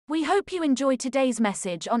We hope you enjoy today's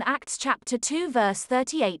message on Acts chapter 2 verse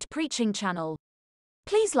 38 preaching channel.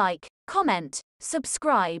 Please like, comment,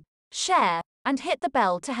 subscribe, share, and hit the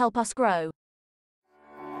bell to help us grow.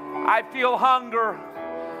 I feel hunger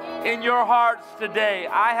in your hearts today.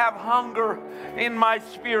 I have hunger in my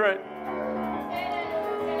spirit.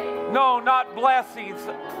 No, not blessings.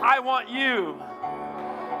 I want you.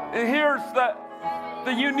 And here's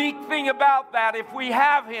the unique thing about that. If we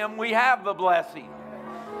have Him, we have the blessing.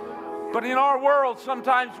 But in our world,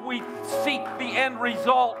 sometimes we seek the end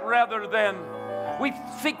result we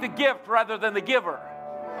seek the gift rather than the giver.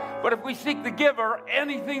 But if we seek the giver,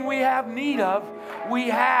 anything we have need of, we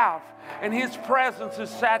have. And His presence is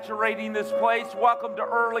saturating this place. Welcome to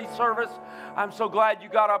early service. I'm so glad you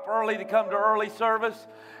got up early to come to early service.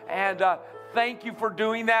 And thank you for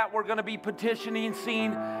doing that. We're going to be petitioning,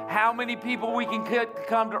 seeing how many people we can get to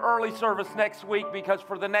come to early service next week, because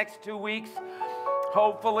for the next 2 weeks,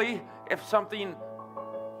 hopefully, if something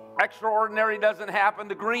extraordinary doesn't happen,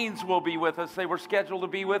 the Greens will be with us. They were scheduled to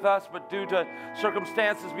be with us, but due to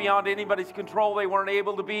circumstances beyond anybody's control, they weren't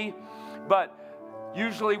able to be. But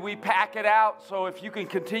usually we pack it out, so if you can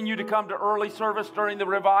continue to come to early service during the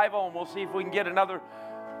revival, and we'll see if we can get another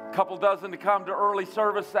couple dozen to come to early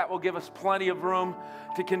service, that will give us plenty of room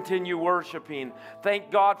to continue worshiping.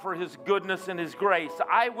 Thank God for His goodness and His grace.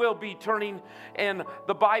 I will be turning in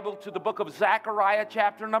the Bible to the book of Zechariah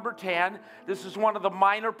chapter number 10. This is one of the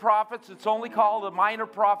minor prophets. It's only called a minor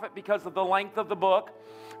prophet because of the length of the book.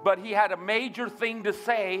 But he had a major thing to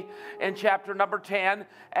say in chapter number 10.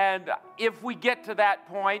 And if we get to that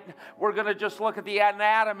point, we're going to just look at the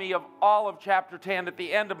anatomy of all of chapter 10 at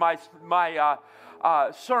the end of my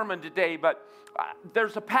sermon today. But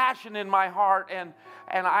there's a passion in my heart, and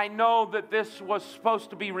I know that this was supposed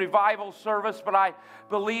to be revival service, but I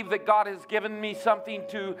believe that God has given me something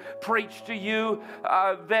to preach to you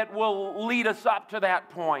that will lead us up to that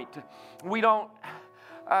point. We don't...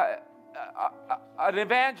 an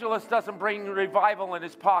evangelist doesn't bring revival in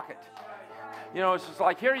his pocket. You know, it's just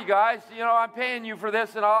like, here you guys, I'm paying you for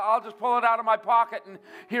this, and I'll just pull it out of my pocket, and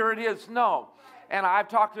here it is. No. And I've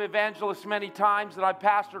talked to evangelists many times, and I've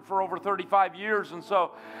pastored for over 35 years. And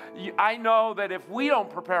so I know that if we don't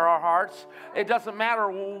prepare our hearts, it doesn't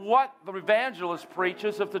matter what the evangelist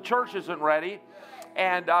preaches if the church isn't ready.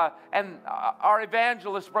 And our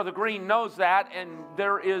evangelist, Brother Green, knows that. And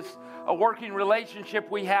there is a working relationship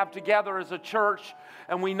we have together as a church.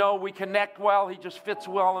 And we know we connect well. He just fits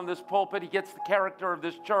well in this pulpit. He gets the character of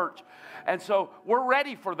this church. And so we're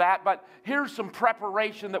ready for that. But here's some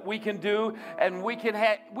preparation that we can do. And we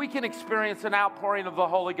can experience an outpouring of the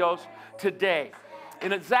Holy Ghost today.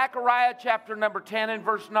 In Zechariah chapter number 10 and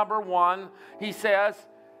verse number 1, he says,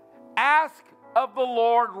 "Ask of the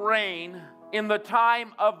Lord rain in the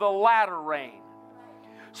time of the latter rain.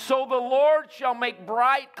 So the Lord shall make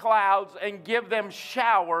bright clouds and give them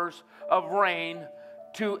showers of rain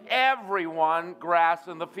to everyone grass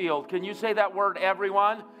in the field." Can you say that word,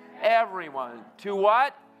 everyone? Everyone. To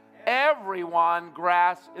what? Everyone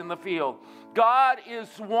grass in the field. God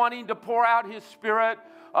is wanting to pour out His Spirit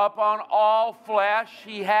upon all flesh.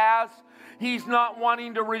 He has. He's not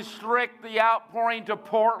wanting to restrict the outpouring to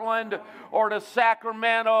Portland or to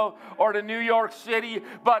Sacramento or to New York City,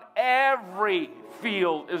 but every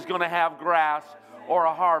field is going to have grass or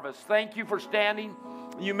a harvest. Thank you for standing.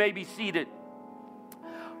 You may be seated.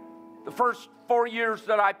 The first 4 years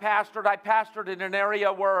that I pastored in an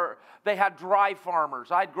area where they had dry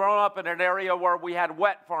farmers. I'd grown up in an area where we had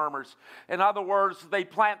wet farmers. In other words, they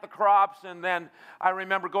plant the crops, and then I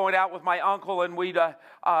remember going out with my uncle, and we'd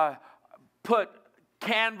put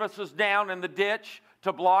canvases down in the ditch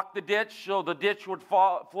to block the ditch so the ditch would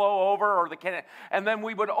flow over, and then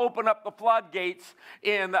we would open up the floodgates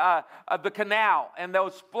in the canal, and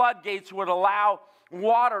those floodgates would allow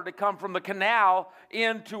water to come from the canal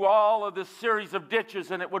into all of this series of ditches,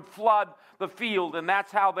 and it would flood the field, and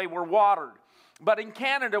that's how they were watered. But in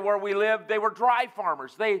Canada, where we lived, they were dry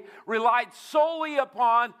farmers. They relied solely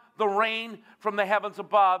upon the rain from the heavens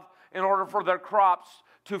above in order for their crops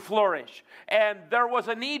to flourish. And there was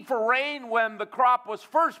a need for rain when the crop was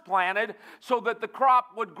first planted so that the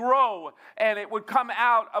crop would grow and it would come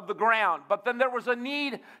out of the ground. But then there was a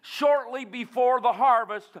need shortly before the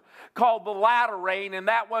harvest called the latter rain, and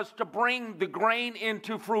that was to bring the grain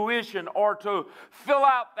into fruition or to fill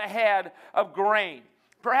out the head of grain.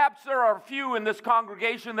 Perhaps there are a few in this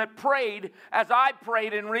congregation that prayed, as I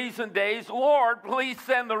prayed in recent days, "Lord, please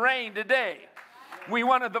send the rain today." We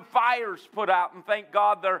wanted the fires put out, and thank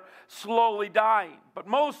God they're slowly dying. But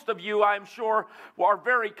most of you, I'm sure, are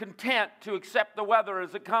very content to accept the weather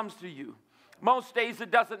as it comes to you. Most days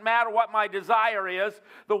it doesn't matter what my desire is.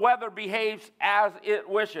 The weather behaves as it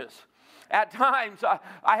wishes. At times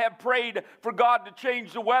I have prayed for God to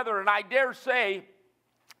change the weather, and I dare say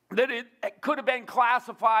that it could have been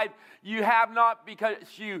classified, you have not because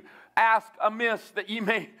you ask amiss, that ye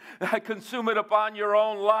may consume it upon your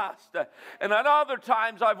own lust. And at other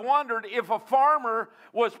times I've wondered if a farmer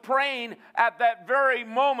was praying at that very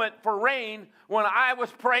moment for rain when I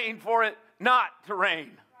was praying for it not to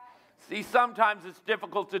rain. See, sometimes it's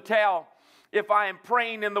difficult to tell if I am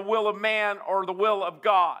praying in the will of man or the will of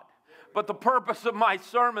God. But the purpose of my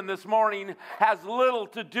sermon this morning has little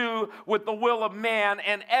to do with the will of man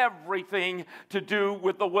and everything to do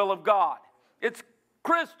with the will of God. It's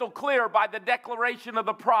crystal clear by the declaration of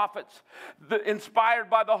the prophets, inspired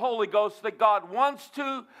by the Holy Ghost, that God wants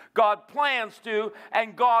to, God plans to,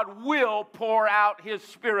 and God will pour out His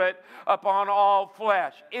Spirit upon all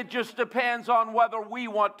flesh. It just depends on whether we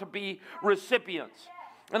want to be recipients.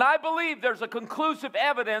 And I believe there's a conclusive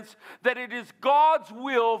evidence that it is God's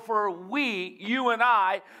will for you and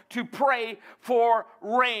I, to pray for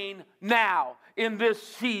rain now in this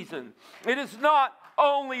season. It is not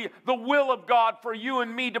only the will of God for you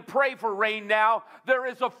and me to pray for rain now. There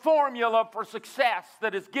is a formula for success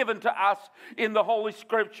that is given to us in the Holy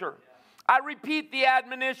Scripture. I repeat the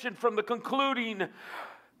admonition from the conclusion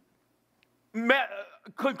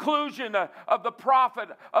of the prophet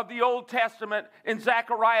of the Old Testament in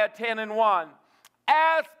Zechariah 10:1.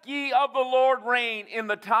 Ask ye of the Lord rain in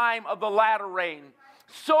the time of the latter rain.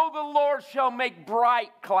 So the Lord shall make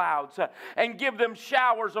bright clouds and give them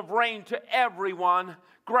showers of rain to everyone,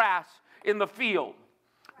 grass in the field.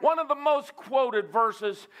 One of the most quoted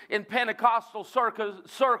verses in Pentecostal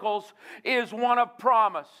circles is one of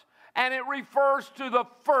promise, and it refers to the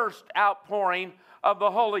first outpouring of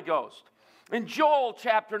the Holy Ghost. In Joel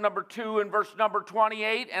chapter number 2 and verse number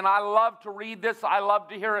 28, and I love to read this, I love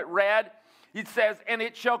to hear it read, it says, and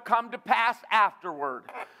it shall come to pass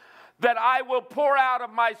afterward that I will pour out of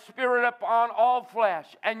my Spirit upon all flesh,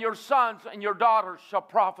 and your sons and your daughters shall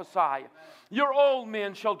prophesy. Your old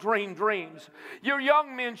men shall dream dreams. Your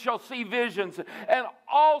young men shall see visions. And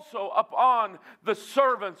also upon the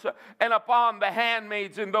servants and upon the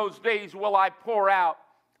handmaids in those days will I pour out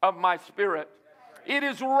of my Spirit. It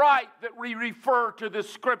is right that we refer to this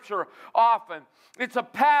scripture often. It's a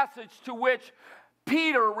passage to which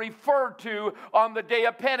Peter referred to on the day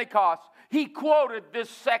of Pentecost. He quoted this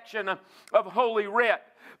section of Holy Writ.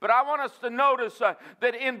 But I want us to notice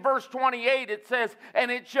that in verse 28 it says, and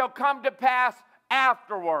it shall come to pass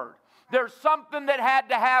afterward. There's something that had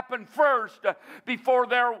to happen first before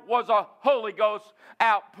there was a Holy Ghost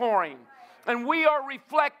outpouring. And we are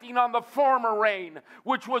reflecting on the former rain,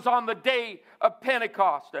 which was on the day of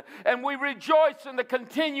Pentecost. And we rejoice in the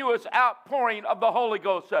continuous outpouring of the Holy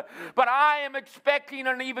Ghost. But I am expecting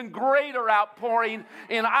an even greater outpouring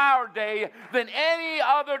in our day than any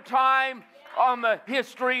other time on the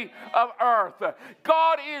history of earth.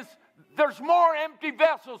 There's more empty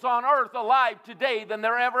vessels on earth alive today than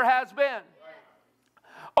there ever has been.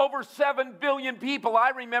 Over 7 billion people. I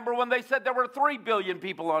remember when they said there were 3 billion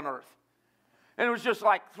people on earth. And it was just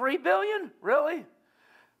like, 3 billion? Really?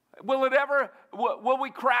 Will we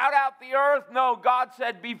crowd out the earth? No, God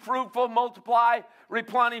said, be fruitful, multiply,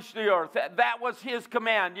 replenish the earth. That was His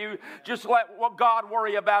command. You just let God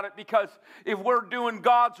worry about it, because if we're doing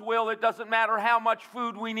God's will, it doesn't matter how much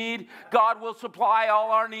food we need. God will supply all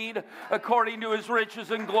our need according to His riches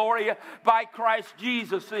and glory by Christ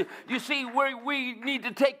Jesus. You see, we need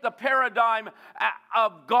to take the paradigm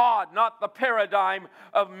of God, not the paradigm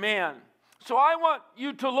of men. So I want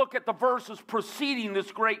you to look at the verses preceding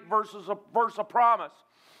this great verse of promise.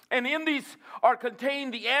 And in these are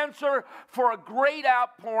contained the answer for a great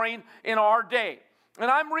outpouring in our day. And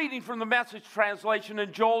I'm reading from the Message translation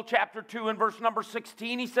in Joel chapter 2 and verse number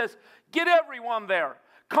 16. He says, get everyone there.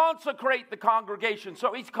 Consecrate the congregation.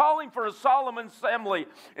 So he's calling for a solemn assembly.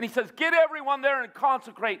 And he says, get everyone there and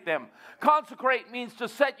consecrate them. Consecrate means to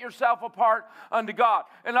set yourself apart unto God.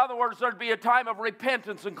 In other words, there'd be a time of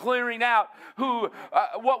repentance and clearing out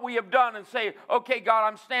what we have done, and say, okay, God,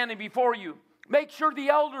 I'm standing before you. Make sure the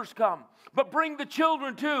elders come, but bring the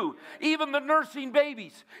children too, even the nursing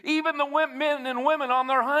babies, even the men and women on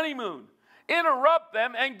their honeymoon. Interrupt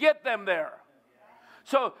them and get them there.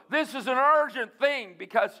 So this is an urgent thing,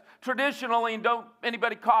 because traditionally, and don't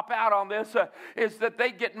anybody cop out on this, is that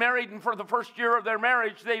they get married, and for the first year of their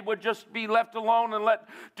marriage, they would just be left alone and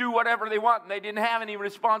do whatever they want, and they didn't have any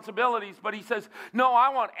responsibilities. But he says, no, I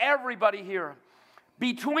want everybody here.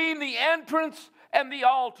 between the entrance and the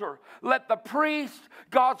altar, let the priest,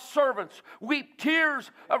 God's servants, weep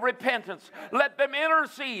tears of repentance. Let them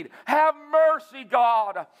intercede. Have mercy,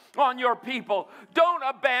 God, on your people. Don't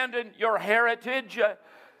abandon your heritage.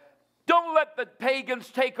 Don't let the pagans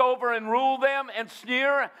take over and rule them and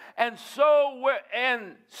sneer. And so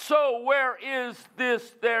where is this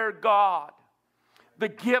their God? The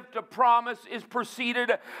gift of promise is preceded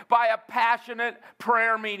by a passionate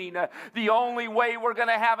prayer meeting. The only way we're going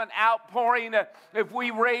to have an outpouring if we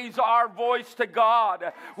raise our voice to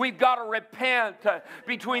God. We've got to repent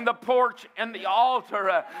between the porch and the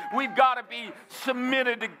altar. We've got to be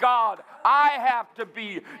submitted to God. I have to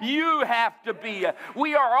be. You have to be.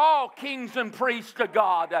 We are all kings and priests to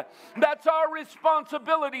God. That's our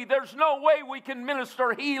responsibility. There's no way we can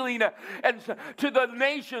minister healing and to the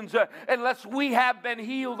nations unless we have been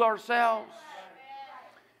healed ourselves.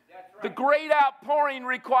 The great outpouring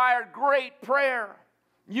required great prayer.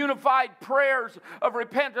 Unified prayers of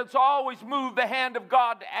repentance always move the hand of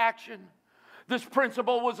God to action. This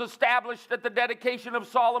principle was established at the dedication of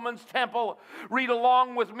Solomon's temple. Read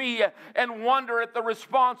along with me and wonder at the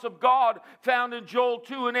response of God found in Joel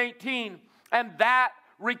 2:18. And that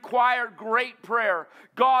required great prayer.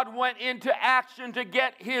 God went into action to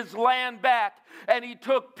get his land back, and he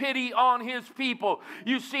took pity on his people.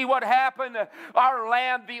 You see what happened? Our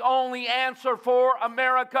land, the only answer for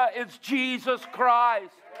America is Jesus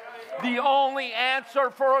Christ. The only answer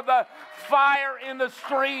for the fire in the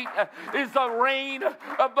street is the rain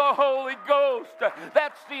of the Holy Ghost.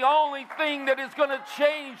 That's the only thing that is going to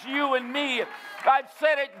change you and me. I've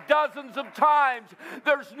said it dozens of times.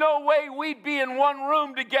 There's no way we'd be in one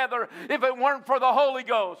room together if it weren't for the Holy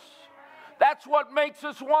Ghost. That's what makes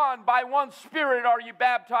us one. By one Spirit are you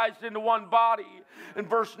baptized into one body. In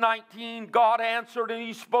verse 19, God answered and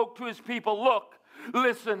he spoke to his people, look,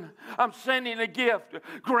 listen, I'm sending a gift,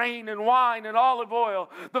 grain and wine and olive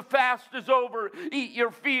oil. The fast is over. Eat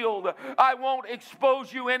your field. I won't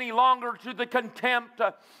expose you any longer to the contempt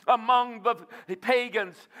among the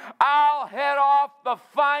pagans. I'll head off the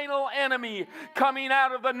final enemy coming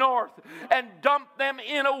out of the north and dump them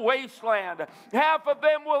in a wasteland. Half of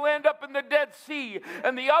them will end up in the Dead Sea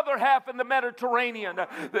and the other half in the Mediterranean.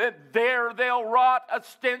 There they'll rot a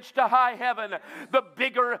stench to high heaven. The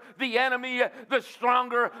bigger the enemy, the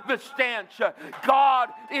stronger the stench. God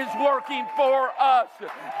is working for us.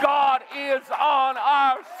 God is on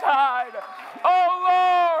our side.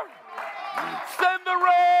 Oh Lord, send the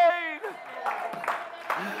rain.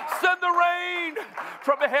 Send the rain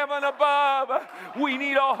from heaven above. We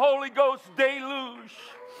need a Holy Ghost deluge.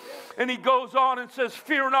 And he goes on and says,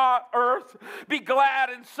 fear not, earth. Be glad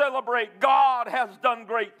and celebrate. God has done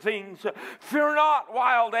great things. Fear not,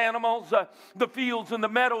 wild animals. The fields and the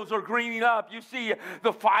meadows are greening up. You see,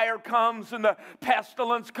 the fire comes and the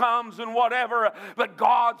pestilence comes and whatever. But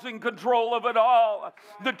God's in control of it all.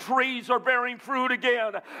 The trees are bearing fruit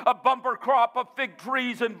again. A bumper crop of fig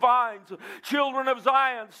trees and vines. Children of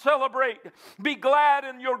Zion, celebrate. Be glad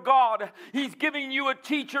in your God. He's giving you a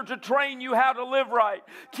teacher to train you how to live right.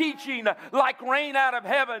 Teaching like rain out of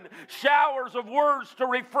heaven, showers of words to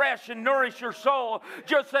refresh and nourish your soul,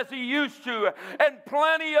 just as he used to, and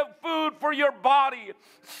plenty of food for your body,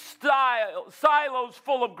 silos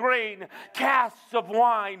full of grain, casks of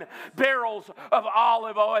wine, barrels of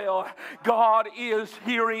olive oil. God is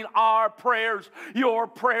hearing our prayers, your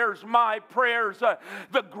prayers, my prayers.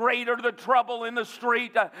 The greater the trouble in the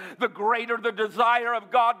street, the greater the desire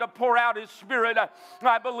of God to pour out his Spirit.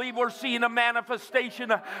 I believe we're seeing a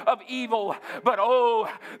manifestation of evil, but oh,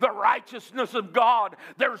 the righteousness of God.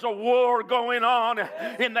 There's a war going on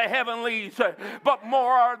in the heavenlies, but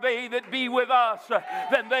more are they that be with us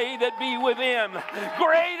than they that be within.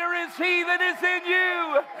 Greater is he that is in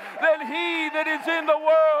you than he that is in the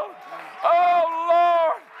world. Oh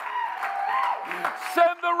Lord,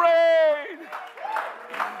 send the rain.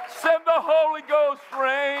 Send the Holy Ghost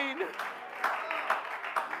rain.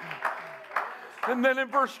 And then in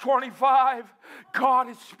verse 25, God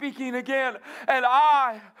is speaking again. And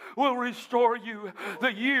I will restore you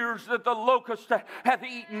the years that the locust hath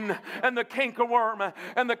eaten, and the cankerworm,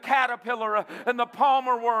 and the caterpillar, and the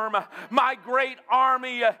palmer worm, my great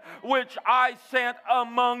army which I sent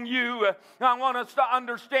among you. I want us to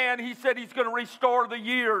understand, he said he's going to restore the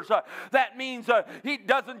years. That means he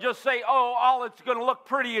doesn't just say, oh, all it's going to look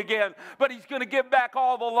pretty again, but he's going to give back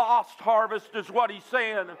all the lost harvest is what he's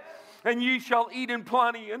saying. and ye shall eat in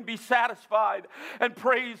plenty and be satisfied, and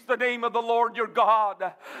praise the name of the Lord your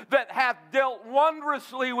God, that hath dealt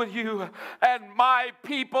wondrously with you, and my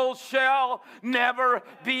people shall never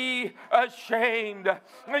be ashamed.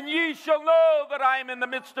 And ye shall know that I am in the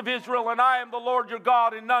midst of Israel, and I am the Lord your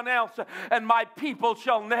God, and none else, and my people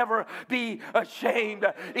shall never be ashamed.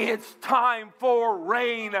 It's time for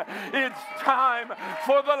rain. It's time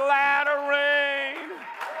for the latter rain.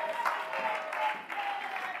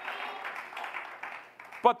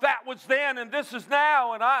 But that was then, and this is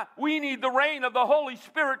now, and we need the rain of the Holy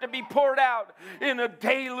Spirit to be poured out in a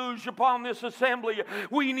deluge upon this assembly.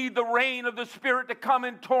 We need the rain of the Spirit to come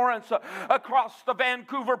in torrents across the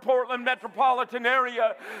Vancouver, Portland metropolitan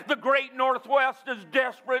area. The great Northwest is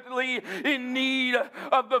desperately in need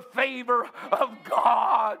of the favor of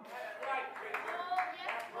God.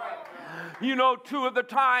 You know, two of the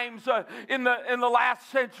times in the last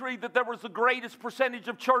century that there was the greatest percentage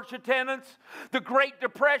of church attendance, the Great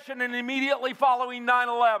Depression and immediately following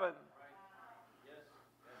 9/11.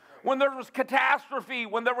 When there was catastrophe,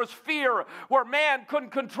 when there was fear, where man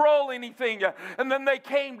couldn't control anything, and then they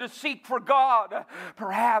came to seek for God.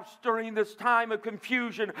 Perhaps during this time of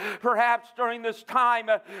confusion, perhaps during this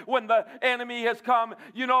time when the enemy has come,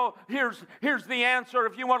 you know, here's the answer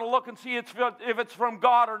if you want to look and see if it's from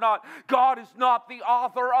God or not. God is not the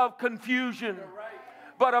author of confusion,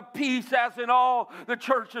 but of peace, as in all the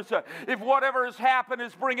churches. If whatever has happened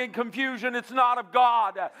is bringing confusion, it's not of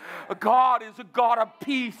God. God is a God of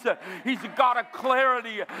peace. He's a God of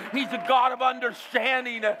clarity. He's a God of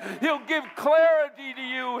understanding. He'll give clarity to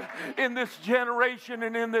you in this generation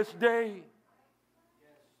and in this day.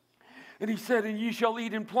 And he said, and ye shall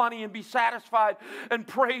eat in plenty and be satisfied, and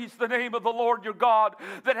praise the name of the Lord your God,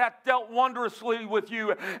 that hath dealt wondrously with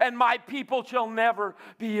you, and my people shall never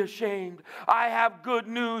be ashamed. I have good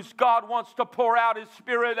news. God wants to pour out his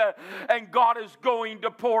Spirit, and God is going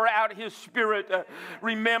to pour out his Spirit.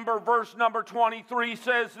 Remember, verse number 23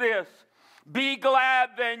 says this, be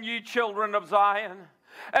glad then, ye children of Zion,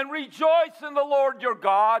 and rejoice in the Lord your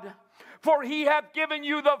God, for he hath given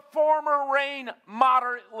you the former rain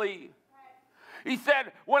moderately. He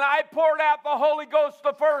said, when I poured out the Holy Ghost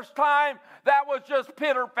the first time, that was just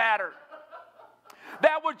pitter-patter.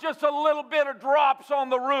 That was just a little bit of drops on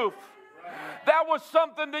the roof. That was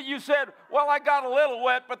something that you said, well, I got a little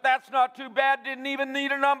wet, but that's not too bad. Didn't even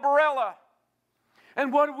need an umbrella.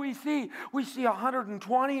 And what do we see? We see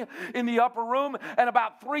 120 in the upper room, and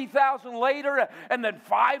about 3,000 later, and then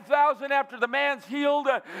 5,000 after the man's healed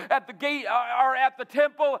at the gate or at the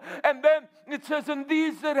temple. And then it says, and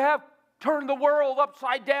these that have turned the world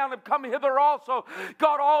upside down have come hither also.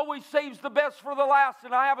 God always saves the best for the last,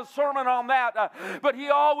 and I have a sermon on that. But he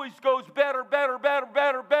always goes better, better, better,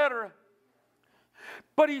 better, better.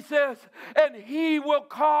 But he says, and he will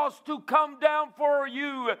cause to come down for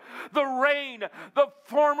you the rain, the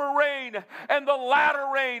former rain, and the latter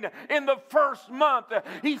rain in the first month.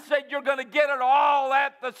 He said, you're going to get it all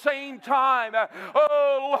at the same time.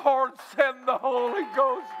 Oh, Lord, send the Holy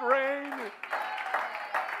Ghost rain.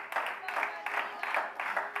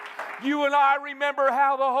 You and I remember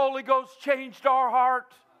how the Holy Ghost changed our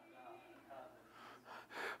heart.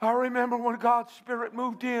 I remember when God's Spirit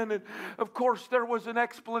moved in, and of course there was an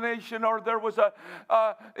explanation, or there was a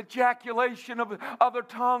ejaculation of other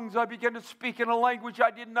tongues. I began to speak in a language I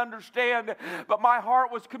didn't understand, but my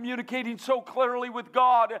heart was communicating so clearly with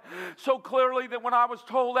God, so clearly that when I was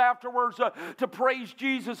told afterwards to praise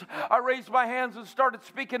Jesus, I raised my hands and started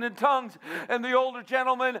speaking in tongues. And the older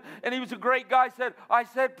gentleman, and he was a great guy, I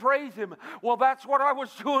said, praise him. Well, that's what I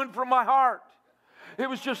was doing from my heart. It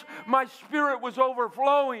was just, my spirit was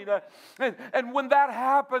overflowing. And when that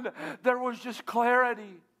happened, there was just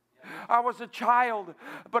clarity. I was a child,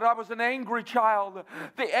 but I was an angry child.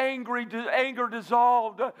 The anger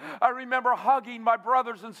dissolved. I remember hugging my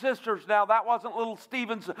brothers and sisters. Now, that wasn't little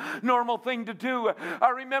Stephen's normal thing to do.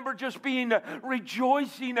 I remember just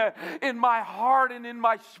rejoicing in my heart and in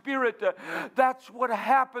my spirit. That's what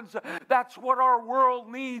happens. That's what our world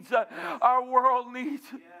needs. Our world needs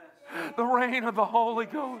the rain of the Holy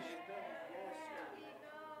Ghost.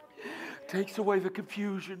 Takes away the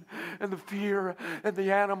confusion and the fear and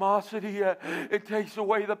the animosity. It takes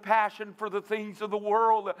away the passion for the things of the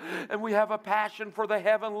world, and we have a passion for the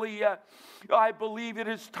heavenly. I believe it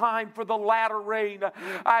is time for the latter rain.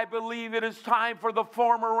 I believe it is time for the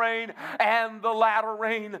former rain and the latter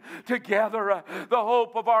rain together. The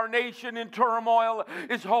hope of our nation in turmoil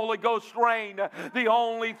is Holy Ghost rain. The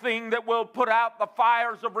only thing that will put out the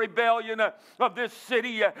fires of rebellion of this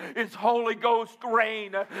city is Holy Ghost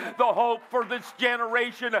rain. The hope hope for this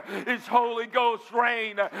generation is Holy Ghost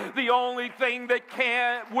rain. The only thing that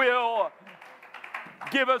will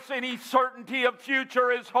give us any certainty of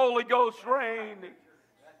future is Holy Ghost rain.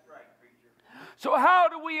 So how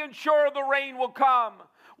do we ensure the rain will come?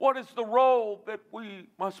 What is the role that we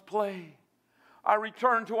must play? I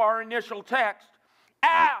return to our initial text.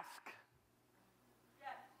 Ask.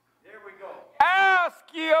 There we go. Ask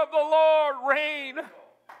ye of the Lord rain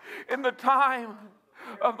in the time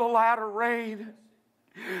of the latter rain.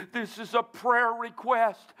 This is a prayer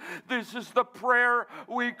request. This is the prayer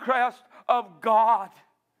request of God.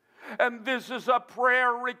 And this is a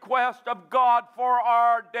prayer request of God for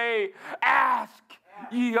our day. Ask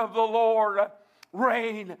ye of the Lord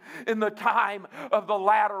rain in the time of the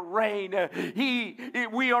latter rain.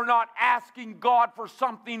 We are not asking God for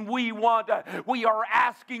something we want. We are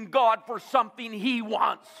asking God for something He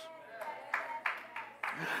wants.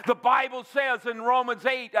 The Bible says in Romans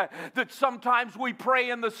 8 that sometimes we pray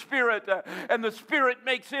in the Spirit, and the Spirit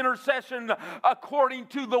makes intercession according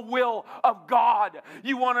to the will of God.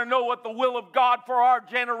 You want to know what the will of God for our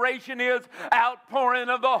generation is? Outpouring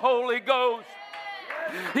of the Holy Ghost.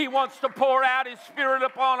 He wants to pour out His Spirit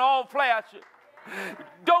upon all flesh.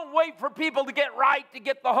 Don't wait for people to get right to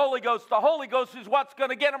get the Holy Ghost. The Holy Ghost is what's going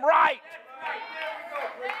to get them right.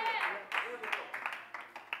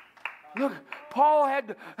 Look, Paul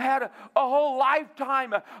had a whole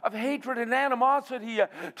lifetime of hatred and animosity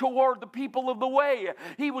toward the people of the way.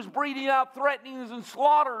 He was breathing out threatenings and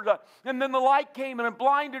slaughters. And then the light came and it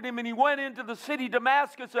blinded him, and he went into the city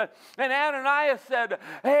Damascus. And Ananias said,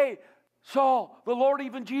 "Hey, Saul, the Lord,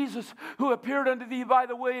 even Jesus, who appeared unto thee by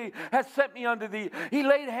the way, has sent me unto thee." He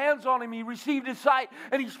laid hands on him, he received his sight,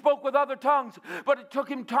 and he spoke with other tongues. But it took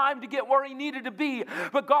him time to get where he needed to be.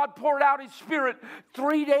 But God poured out His Spirit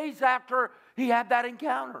 3 days after he had that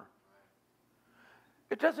encounter.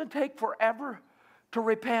 It doesn't take forever to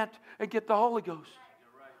repent and get the Holy Ghost.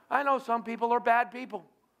 I know some people are bad people.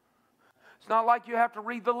 It's not like you have to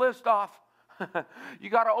read the list off.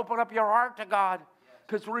 You got to open up your heart to God.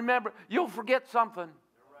 Because remember, you'll forget something.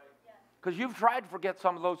 Because you've tried to forget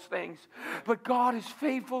some of those things. But God is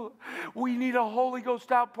faithful. We need a Holy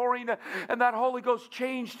Ghost outpouring. And that Holy Ghost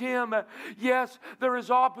changed him. Yes, there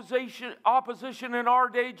is opposition in our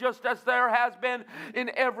day, just as there has been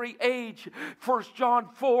in every age. 1 John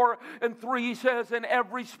 4:3 says, "And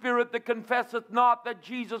every spirit that confesseth not that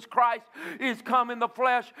Jesus Christ is come in the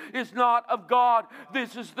flesh is not of God.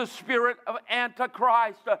 This is the spirit of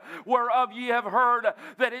Antichrist, whereof ye have heard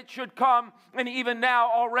that it should come, and even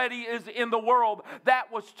now already is in the world."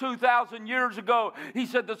 That was 2,000 years ago. He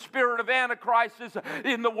said the spirit of Antichrist is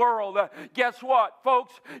in the world. Guess what,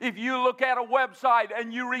 folks? If you look at a website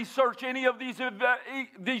and you research any of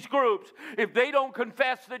these groups, if they don't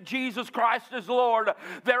confess that Jesus Christ is Lord,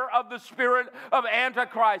 they're of the spirit of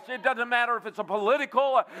Antichrist. It doesn't matter if it's a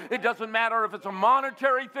political, it doesn't matter if it's a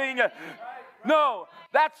monetary thing. No,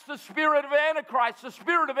 that's the spirit of Antichrist. The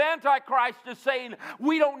spirit of Antichrist is saying,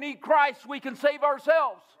 we don't need Christ, we can save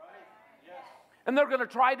ourselves. And they're going to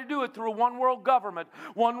try to do it through one world government,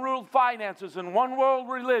 one world finances, and one world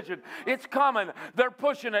religion. It's coming. They're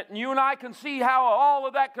pushing it. And you and I can see how all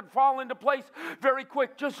of that could fall into place very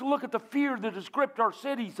quick. Just look at the fear that has gripped our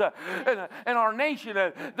cities and our nation.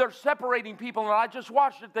 They're separating people. And I just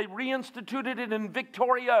watched it. They reinstituted it in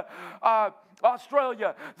Victoria,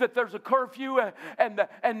 Australia, that there's a curfew, and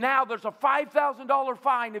now there's a $5,000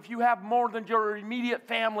 fine if you have more than your immediate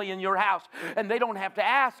family in your house. And they don't have to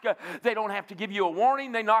ask. They don't have to give you a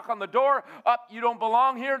warning. They knock on the door. Up, you don't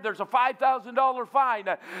belong here. There's a $5,000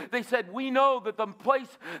 fine. They said, we know that the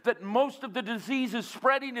place that most of the disease is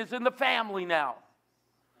spreading is in the family now.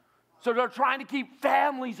 So they're trying to keep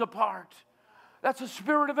families apart. That's the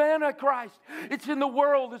spirit of Antichrist. It's in the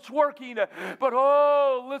world. It's working. But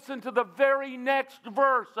oh, listen to the very next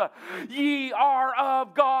verse. Ye are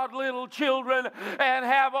of God, little children, and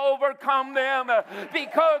have overcome them,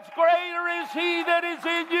 because greater is He that is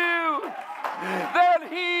in you than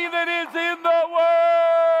he that is in the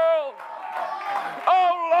world.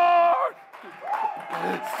 Oh, Lord,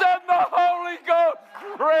 send the Holy Ghost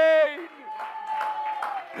rain.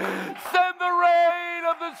 Send the rain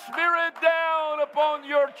of the Spirit down upon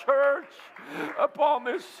your church, upon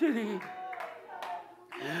this city.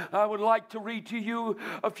 I would like to read to you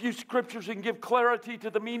a few scriptures and give clarity to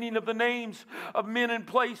the meaning of the names of men and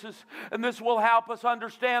places. And this will help us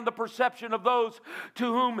understand the perception of those to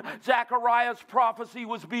whom Zechariah's prophecy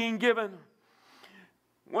was being given.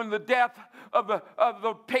 When the death of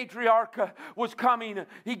the patriarch was coming,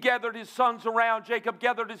 he gathered his sons around. Jacob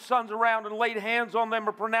gathered his sons around and laid hands on them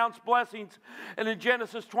and pronounced blessings. And in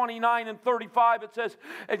Genesis 29:35 it says,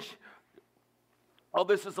 Oh,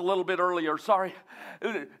 this is a little bit earlier, sorry.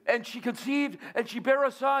 And she conceived, and she bare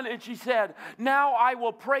a son, and she said, now I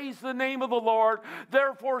will praise the name of the Lord.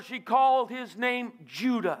 Therefore she called his name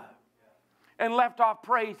Judah, and left off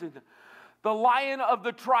praising. The Lion of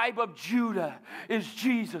the tribe of Judah is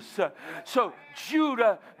Jesus. So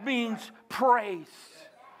Judah means praise.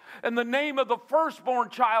 And the name of the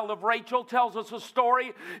firstborn child of Rachel tells us a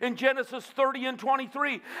story in Genesis 30 and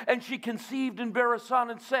 23. And she conceived and bare a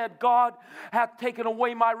son and said, God hath taken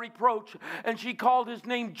away my reproach. And she called his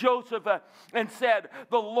name Joseph and said,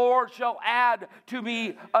 the Lord shall add to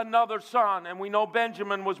me another son. And we know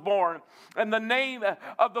Benjamin was born. And the name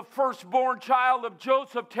of the firstborn child of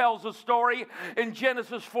Joseph tells a story in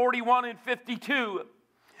Genesis 41 and 52.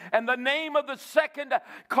 And the name of the second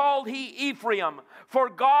called he Ephraim, for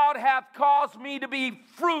God hath caused me to be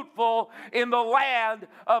fruitful in the land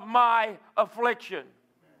of my affliction.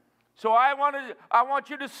 So I want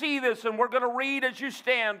you to see this, and we're going to read as you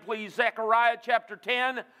stand, please, Zechariah chapter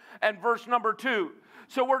 10 and verse number 2.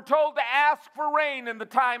 So we're told to ask for rain in the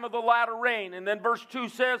time of the latter rain. And then verse 2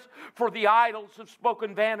 says, for the idols have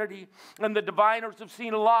spoken vanity, and the diviners have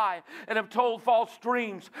seen a lie, and have told false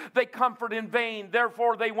dreams. They comfort in vain.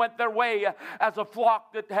 Therefore they went their way as a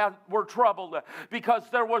flock that were troubled, because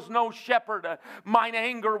there was no shepherd. Mine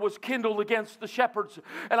anger was kindled against the shepherds,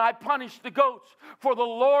 and I punished the goats. For the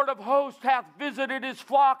Lord of hosts hath visited his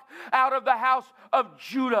flock out of the house of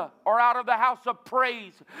Judah, or out of the house of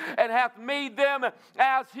praise, and hath made them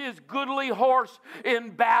as his goodly horse in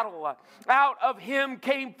battle. Out of him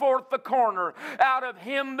came forth the corner, out of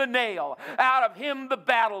him the nail, out of him the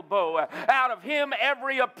battle bow, out of him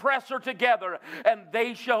every oppressor together. And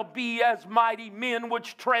they shall be as mighty men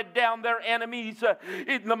which tread down their enemies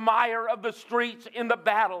in the mire of the streets in the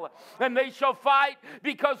battle. And they shall fight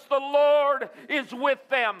because the Lord is with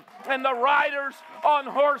them, and the riders on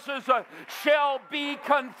horses shall be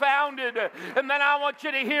confounded. And then I want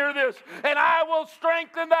you to hear this. And I will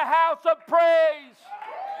strengthen the house of praise.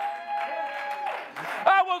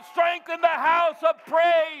 I will strengthen the house of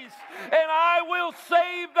praise, and I will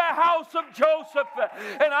save the house of Joseph,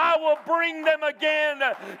 and I will bring them again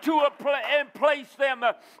and place them,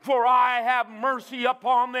 for I have mercy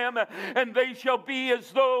upon them, and they shall be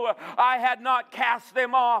as though I had not cast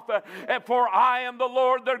them off. For I am the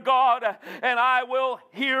Lord their God, and I will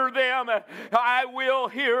hear them. I will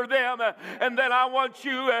hear them. And then I want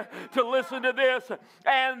you to listen to this.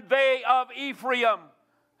 And they of Ephraim,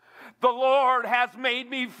 the Lord has made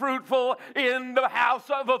me fruitful in the house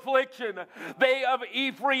of affliction. They of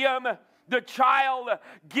Ephraim, the child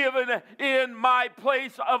given in my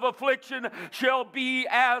place of affliction, shall be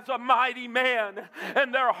as a mighty man,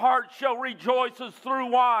 and their heart shall rejoice as through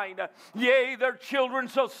wine. Yea, their children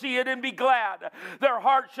shall see it and be glad. Their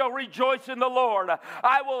heart shall rejoice in the Lord.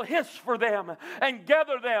 I will hiss for them and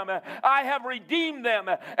gather them. I have redeemed them,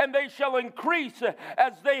 and they shall increase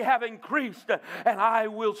as they have increased, and I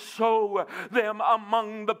will sow them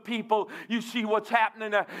among the people. You see what's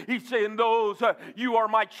happening? He's saying, those, you are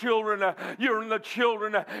my children. You're in the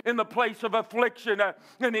children in the place of affliction.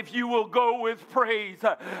 And if you will go with praise,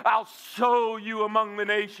 I'll sow you among the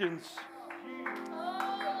nations.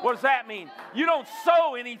 What does that mean? You don't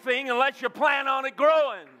sow anything unless you plan on it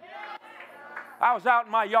growing. I was out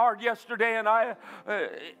in my yard yesterday, and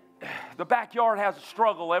the backyard has a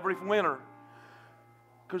struggle every winter,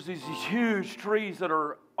 because there's these huge trees that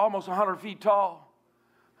are almost 100 feet tall.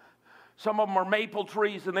 Some of them are maple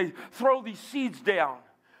trees, and they throw these seeds down.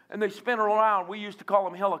 And they spin around. We used to call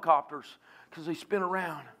them helicopters, because they spin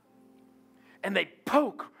around. And they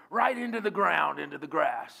poke right into the ground, into the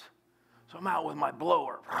grass. So I'm out with my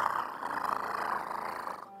blower.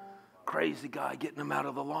 Crazy guy getting them out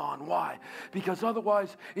of the lawn. Why? Because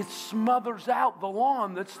otherwise it smothers out the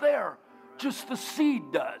lawn that's there. Just the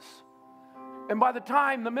seed does. And by the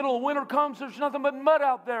time the middle of winter comes, there's nothing but mud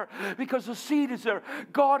out there, because the seed is there.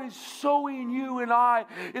 God is sowing you and I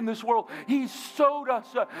in this world. He sowed us.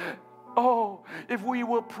 If we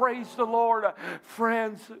will praise the Lord,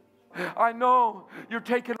 friends. I know you're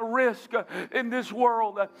taking a risk in this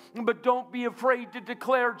world, but don't be afraid to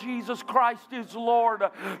declare Jesus Christ is Lord.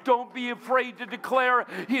 Don't be afraid to declare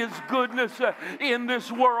His goodness in this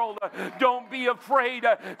world. Don't be afraid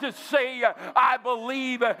to say, I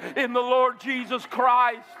believe in the Lord Jesus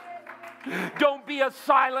Christ. Don't be a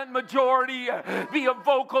silent majority. Be a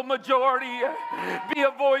vocal majority. Be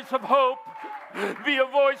a voice of hope. Be a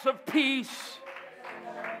voice of peace.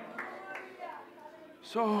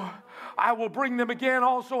 So I will bring them again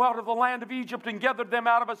also out of the land of Egypt, and gather them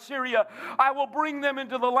out of Assyria. I will bring them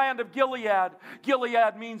into the land of Gilead.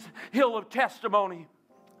 Gilead means hill of testimony.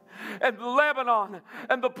 and Lebanon,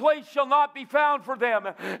 and the place shall not be found for them.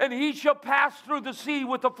 And he shall pass through the sea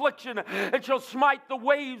with affliction, and shall smite the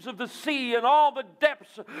waves of the sea, and all the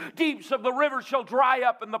deeps of the river shall dry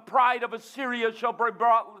up, and the pride of Assyria shall be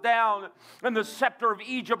brought down, and the scepter of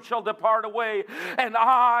Egypt shall depart away. And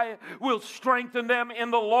I will strengthen them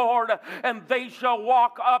in the Lord, and they shall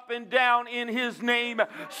walk up and down in his name,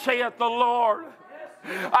 saith the Lord.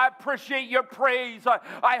 I appreciate your praise.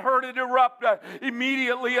 I heard it erupt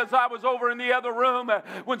immediately as I was over in the other room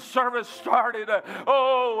when service started.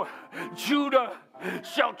 Oh, Judah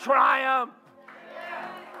shall triumph.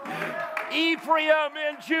 Ephraim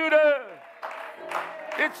and Judah.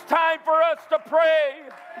 It's time for us to pray.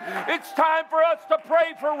 It's time for us to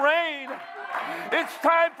pray for rain. It's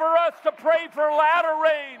time for us to pray for latter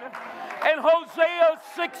rain. And Hosea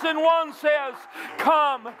 6:1 says,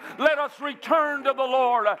 come, let us return to the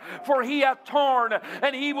Lord, for he hath torn,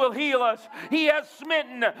 and he will heal us. He has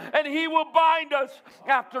smitten, and he will bind us.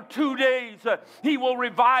 After 2 days, he will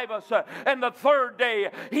revive us. And the third day,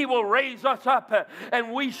 he will raise us up,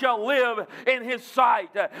 and we shall live in his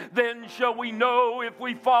sight. Then shall we know, if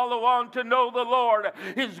we follow on to know the Lord.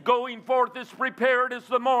 His going forth is prepared as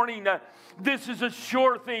the morning. This is a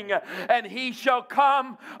sure thing, and he shall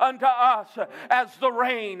come unto us as the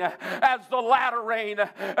rain, as the latter rain,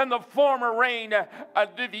 and the former rain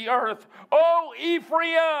unto the earth. O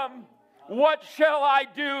Ephraim, what shall I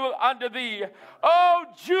do unto thee? O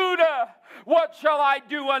Judah, what shall I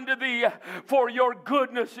do unto thee? For your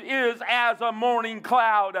goodness is as a morning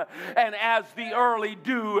cloud, and as the early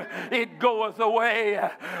dew, it goeth away.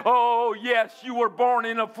 Oh, yes, you were born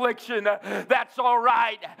in affliction. That's all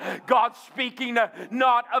right. God's speaking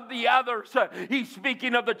not of the others. He's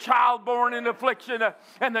speaking of the child born in affliction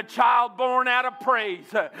and the child born out of praise.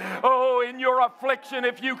 Oh, in your affliction,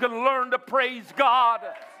 if you can learn to praise God.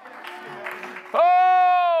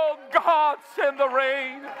 Oh, God, send the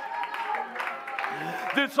rain.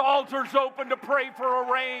 This altar's open to pray for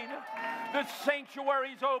a rain. This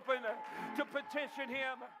sanctuary's open to petition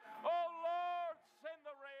him.